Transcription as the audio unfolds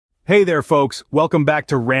Hey there folks, welcome back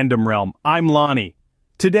to Random Realm. I'm Lonnie.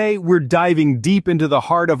 Today we're diving deep into the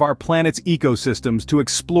heart of our planet's ecosystems to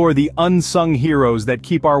explore the unsung heroes that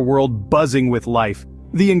keep our world buzzing with life.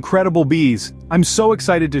 The incredible bees. I'm so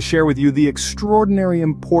excited to share with you the extraordinary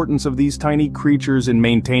importance of these tiny creatures in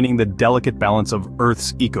maintaining the delicate balance of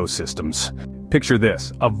Earth's ecosystems. Picture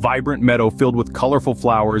this, a vibrant meadow filled with colorful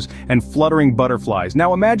flowers and fluttering butterflies.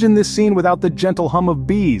 Now imagine this scene without the gentle hum of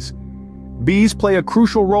bees. Bees play a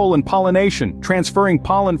crucial role in pollination, transferring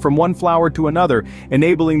pollen from one flower to another,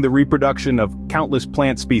 enabling the reproduction of countless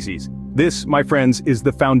plant species. This, my friends, is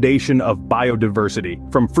the foundation of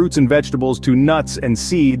biodiversity. From fruits and vegetables to nuts and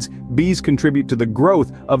seeds, bees contribute to the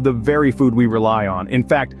growth of the very food we rely on. In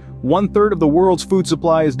fact, 1/3 of the world's food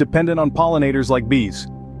supply is dependent on pollinators like bees.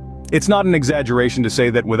 It's not an exaggeration to say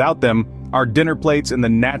that without them, our dinner plates and the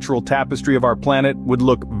natural tapestry of our planet would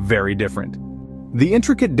look very different. The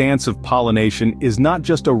intricate dance of pollination is not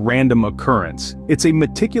just a random occurrence, it's a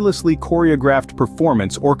meticulously choreographed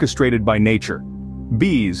performance orchestrated by nature.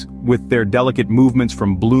 Bees, with their delicate movements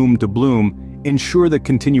from bloom to bloom, ensure the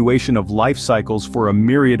continuation of life cycles for a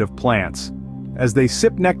myriad of plants. As they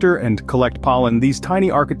sip nectar and collect pollen, these tiny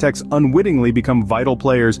architects unwittingly become vital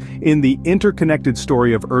players in the interconnected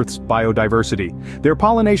story of Earth's biodiversity. Their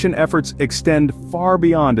pollination efforts extend far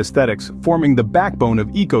beyond aesthetics, forming the backbone of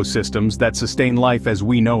ecosystems that sustain life as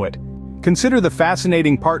we know it. Consider the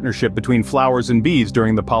fascinating partnership between flowers and bees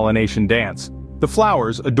during the pollination dance. The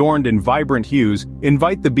flowers, adorned in vibrant hues,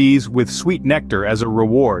 invite the bees with sweet nectar as a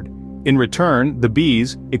reward. In return, the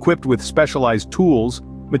bees, equipped with specialized tools,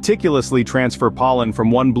 meticulously transfer pollen from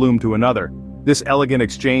one bloom to another. This elegant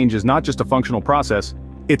exchange is not just a functional process,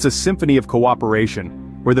 it's a symphony of cooperation,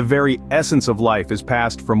 where the very essence of life is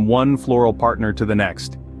passed from one floral partner to the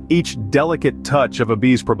next. Each delicate touch of a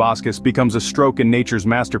bee's proboscis becomes a stroke in nature's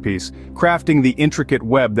masterpiece, crafting the intricate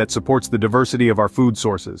web that supports the diversity of our food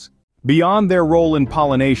sources. Beyond their role in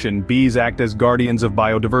pollination, bees act as guardians of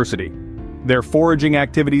biodiversity. Their foraging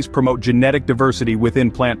activities promote genetic diversity within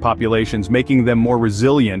plant populations, making them more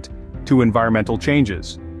resilient to environmental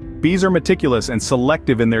changes. Bees are meticulous and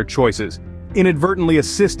selective in their choices, inadvertently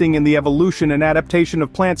assisting in the evolution and adaptation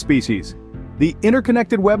of plant species. The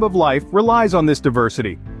interconnected web of life relies on this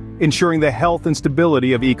diversity, ensuring the health and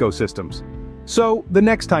stability of ecosystems. So, the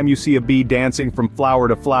next time you see a bee dancing from flower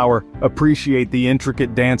to flower, appreciate the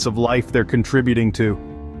intricate dance of life they're contributing to.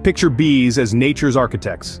 Picture bees as nature's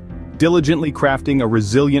architects, diligently crafting a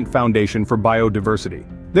resilient foundation for biodiversity.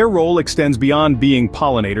 Their role extends beyond being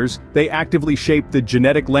pollinators. They actively shape the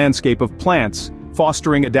genetic landscape of plants,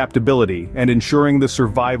 fostering adaptability and ensuring the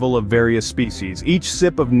survival of various species. Each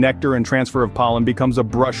sip of nectar and transfer of pollen becomes a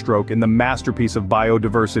brushstroke in the masterpiece of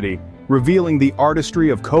biodiversity, revealing the artistry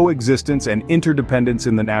of coexistence and interdependence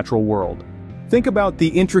in the natural world. Think about the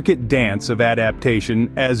intricate dance of adaptation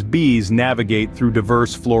as bees navigate through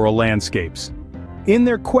diverse floral landscapes. In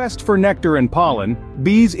their quest for nectar and pollen,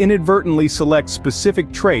 bees inadvertently select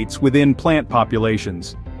specific traits within plant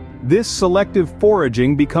populations. This selective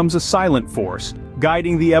foraging becomes a silent force,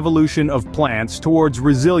 guiding the evolution of plants towards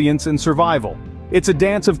resilience and survival. It's a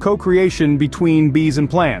dance of co-creation between bees and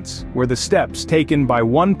plants, where the steps taken by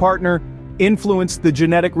one partner influence the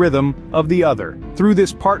genetic rhythm of the other. Through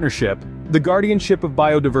this partnership, the guardianship of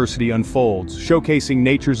biodiversity unfolds, showcasing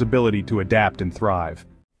nature's ability to adapt and thrive.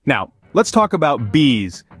 Now, let's talk about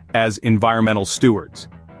bees as environmental stewards.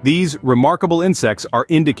 These remarkable insects are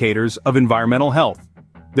indicators of environmental health.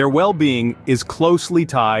 Their well-being is closely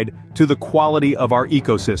tied to the quality of our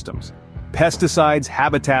ecosystems. Pesticides,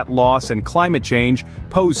 habitat loss, and climate change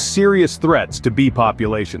pose serious threats to bee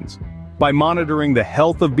populations. By monitoring the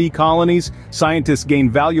health of bee colonies, scientists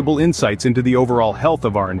gain valuable insights into the overall health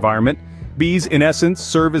of our environment. Bees, in essence,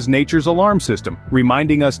 serve as nature's alarm system,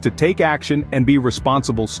 reminding us to take action and be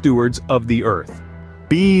responsible stewards of the Earth.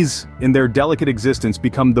 Bees, in their delicate existence,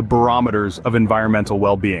 become the barometers of environmental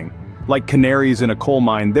well-being. Like canaries in a coal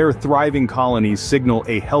mine, their thriving colonies signal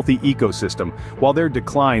a healthy ecosystem, while their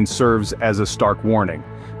decline serves as a stark warning.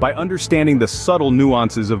 By understanding the subtle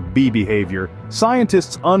nuances of bee behavior,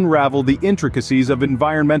 scientists unravel the intricacies of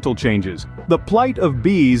environmental changes. The plight of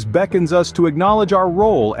bees beckons us to acknowledge our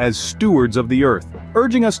role as stewards of the Earth,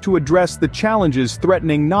 urging us to address the challenges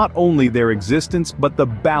threatening not only their existence but the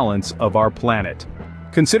balance of our planet.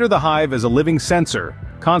 Consider the hive as a living sensor,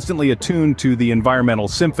 constantly attuned to the environmental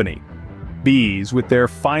symphony. Bees, with their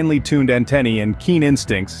finely tuned antennae and keen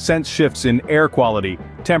instincts, sense shifts in air quality,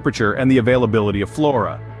 temperature, and the availability of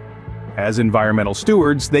flora. As environmental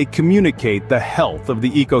stewards, they communicate the health of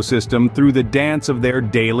the ecosystem through the dance of their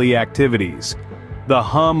daily activities. The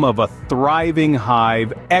hum of a thriving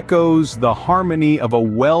hive echoes the harmony of a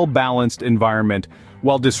well-balanced environment,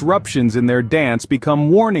 while disruptions in their dance become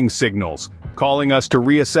warning signals, calling us to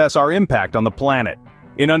reassess our impact on the planet.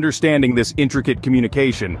 In understanding this intricate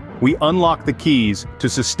communication, we unlock the keys to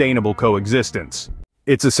sustainable coexistence.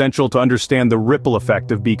 It's essential to understand the ripple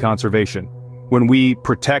effect of bee conservation. When we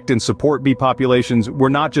protect and support bee populations, we're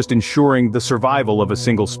not just ensuring the survival of a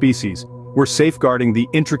single species. We're safeguarding the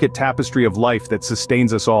intricate tapestry of life that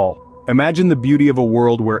sustains us all. Imagine the beauty of a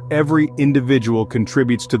world where every individual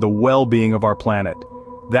contributes to the well-being of our planet.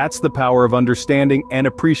 That's the power of understanding and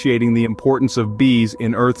appreciating the importance of bees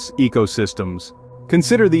in Earth's ecosystems.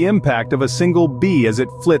 Consider the impact of a single bee as it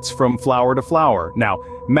flits from flower to flower. Now,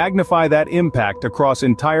 magnify that impact across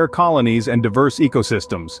entire colonies and diverse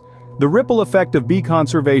ecosystems. The ripple effect of bee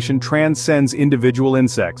conservation transcends individual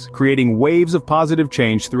insects, creating waves of positive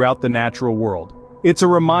change throughout the natural world. It's a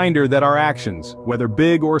reminder that our actions, whether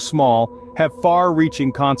big or small, have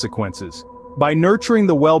far-reaching consequences. By nurturing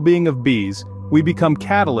the well-being of bees, we become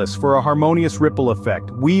catalysts for a harmonious ripple effect,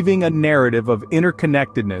 weaving a narrative of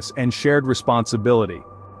interconnectedness and shared responsibility.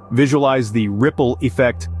 Visualize the ripple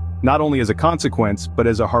effect not only as a consequence, but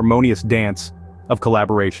as a harmonious dance of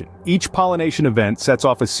collaboration. Each pollination event sets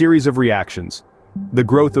off a series of reactions: the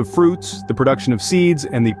growth of fruits, the production of seeds,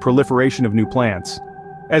 and the proliferation of new plants.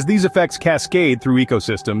 As these effects cascade through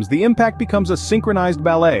ecosystems, the impact becomes a synchronized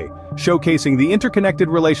ballet, showcasing the interconnected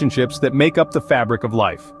relationships that make up the fabric of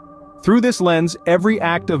life. Through this lens, every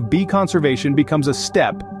act of bee conservation becomes a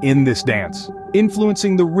step in this dance,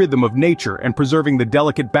 influencing the rhythm of nature and preserving the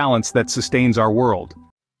delicate balance that sustains our world.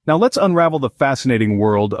 Now let's unravel the fascinating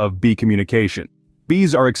world of bee communication.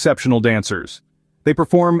 Bees are exceptional dancers. They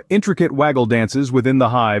perform intricate waggle dances within the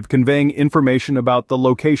hive, conveying information about the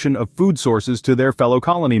location of food sources to their fellow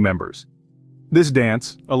colony members. This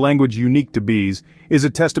dance, a language unique to bees, is a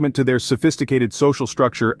testament to their sophisticated social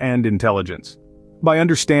structure and intelligence. By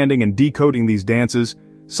understanding and decoding these dances,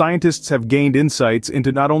 scientists have gained insights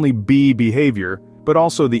into not only bee behavior, but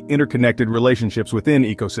also the interconnected relationships within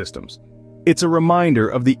ecosystems. It's a reminder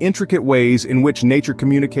of the intricate ways in which nature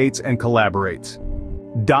communicates and collaborates.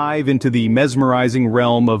 Dive into the mesmerizing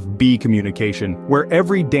realm of bee communication, where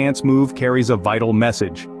every dance move carries a vital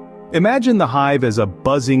message. Imagine the hive as a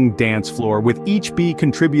buzzing dance floor, with each bee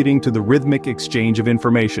contributing to the rhythmic exchange of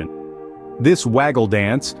information. This waggle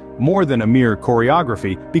dance, more than a mere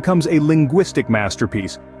choreography, becomes a linguistic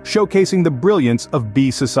masterpiece, showcasing the brilliance of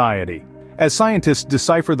bee society. As scientists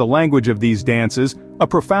decipher the language of these dances, a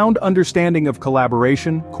profound understanding of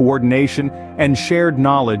collaboration, coordination, and shared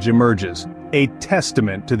knowledge emerges, a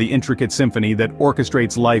testament to the intricate symphony that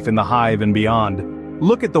orchestrates life in the hive and beyond.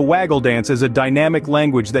 Look at the waggle dance as a dynamic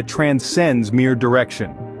language that transcends mere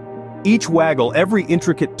direction. Each waggle, every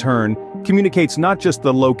intricate turn, communicates not just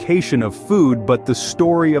the location of food but the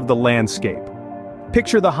story of the landscape.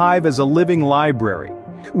 Picture the hive as a living library,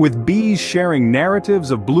 with bees sharing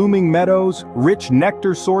narratives of blooming meadows, rich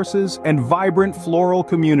nectar sources, and vibrant floral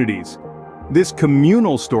communities. This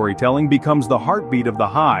communal storytelling becomes the heartbeat of the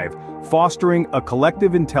hive, fostering a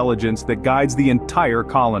collective intelligence that guides the entire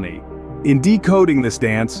colony. In decoding this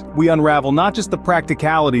dance, we unravel not just the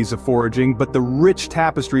practicalities of foraging, but the rich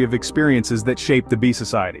tapestry of experiences that shape the bee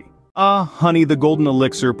society. Honey, the golden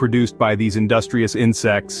elixir produced by these industrious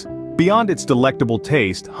insects. Beyond its delectable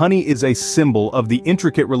taste, honey is a symbol of the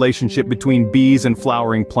intricate relationship between bees and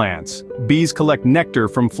flowering plants. Bees collect nectar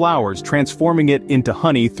from flowers, transforming it into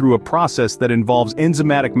honey through a process that involves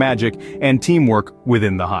enzymatic magic and teamwork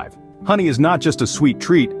within the hive. Honey is not just a sweet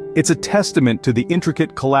treat, it's a testament to the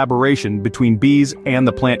intricate collaboration between bees and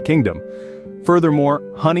the plant kingdom. Furthermore,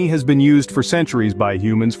 honey has been used for centuries by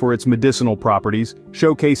humans for its medicinal properties,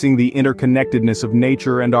 showcasing the interconnectedness of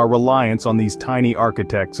nature and our reliance on these tiny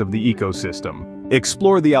architects of the ecosystem.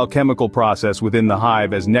 Explore the alchemical process within the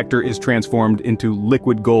hive as nectar is transformed into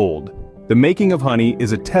liquid gold. The making of honey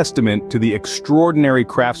is a testament to the extraordinary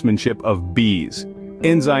craftsmanship of bees.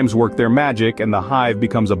 Enzymes work their magic, and the hive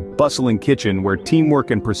becomes a bustling kitchen where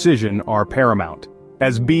teamwork and precision are paramount.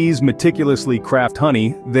 As bees meticulously craft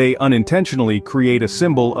honey, they unintentionally create a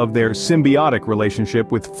symbol of their symbiotic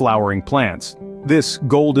relationship with flowering plants. This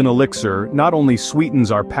golden elixir not only sweetens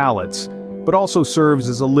our palates, but also serves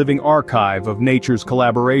as a living archive of nature's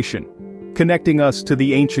collaboration, connecting us to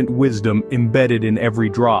the ancient wisdom embedded in every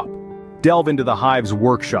drop. Delve into the hive's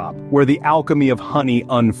workshop, where the alchemy of honey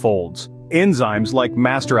unfolds. Enzymes like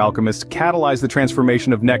master alchemists catalyze the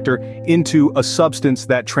transformation of nectar into a substance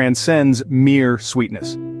that transcends mere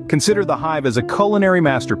sweetness. Consider the hive as a culinary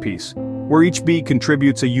masterpiece, where each bee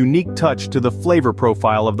contributes a unique touch to the flavor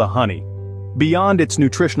profile of the honey. Beyond its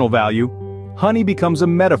nutritional value, honey becomes a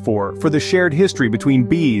metaphor for the shared history between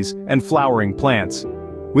bees and flowering plants.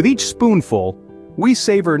 With each spoonful, we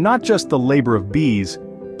savor not just the labor of bees,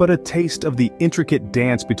 but a taste of the intricate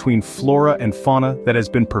dance between flora and fauna that has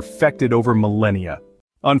been perfected over millennia.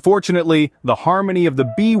 Unfortunately, the harmony of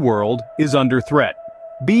the bee world is under threat.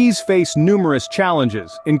 Bees face numerous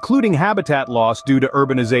challenges, including habitat loss due to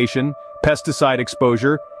urbanization, pesticide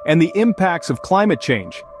exposure, and the impacts of climate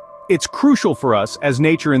change. It's crucial for us as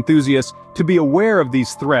nature enthusiasts to be aware of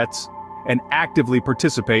these threats and actively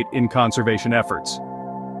participate in conservation efforts.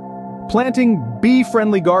 Planting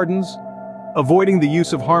bee-friendly gardens, avoiding the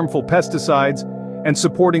use of harmful pesticides, and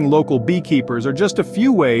supporting local beekeepers are just a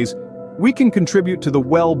few ways we can contribute to the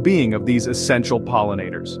well-being of these essential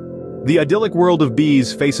pollinators. The idyllic world of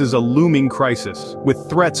bees faces a looming crisis, with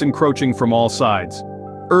threats encroaching from all sides.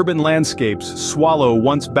 Urban landscapes swallow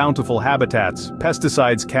once bountiful habitats,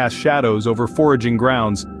 pesticides cast shadows over foraging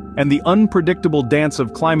grounds, and the unpredictable dance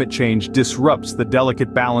of climate change disrupts the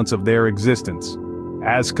delicate balance of their existence.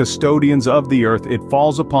 As custodians of the earth, it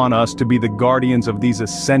falls upon us to be the guardians of these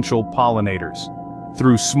essential pollinators.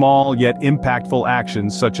 Through small yet impactful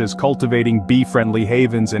actions such as cultivating bee-friendly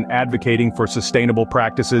havens and advocating for sustainable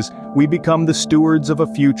practices, we become the stewards of a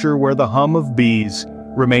future where the hum of bees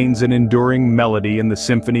remains an enduring melody in the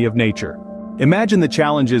symphony of nature. Imagine the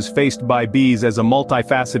challenges faced by bees as a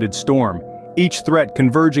multifaceted storm, each threat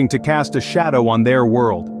converging to cast a shadow on their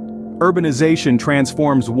world. Urbanization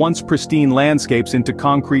transforms once pristine landscapes into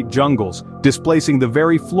concrete jungles, displacing the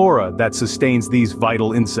very flora that sustains these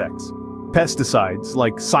vital insects. Pesticides,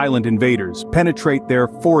 like silent invaders, penetrate their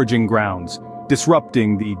foraging grounds,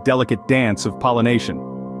 disrupting the delicate dance of pollination.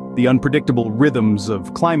 The unpredictable rhythms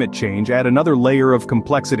of climate change add another layer of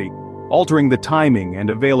complexity, altering the timing and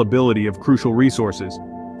availability of crucial resources.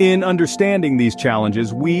 In understanding these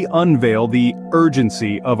challenges, we unveil the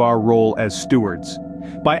urgency of our role as stewards.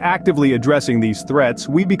 By actively addressing these threats,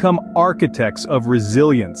 we become architects of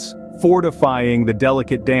resilience, fortifying the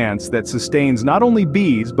delicate dance that sustains not only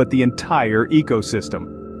bees but the entire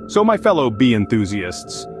ecosystem. So my fellow bee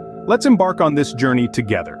enthusiasts, let's embark on this journey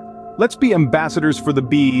together. Let's be ambassadors for the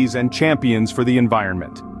bees and champions for the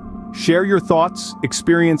environment. Share your thoughts,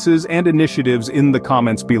 experiences, and initiatives in the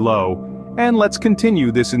comments below, and let's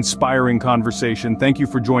continue this inspiring conversation. Thank you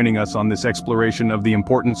for joining us on this exploration of the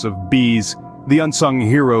importance of bees, the unsung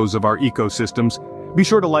heroes of our ecosystems. Be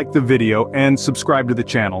sure to like the video and subscribe to the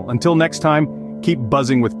channel. Until next time, keep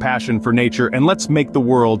buzzing with passion for nature and let's make the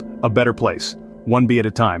world a better place, one bee at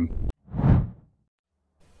a time.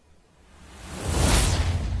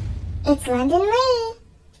 It's London Lee.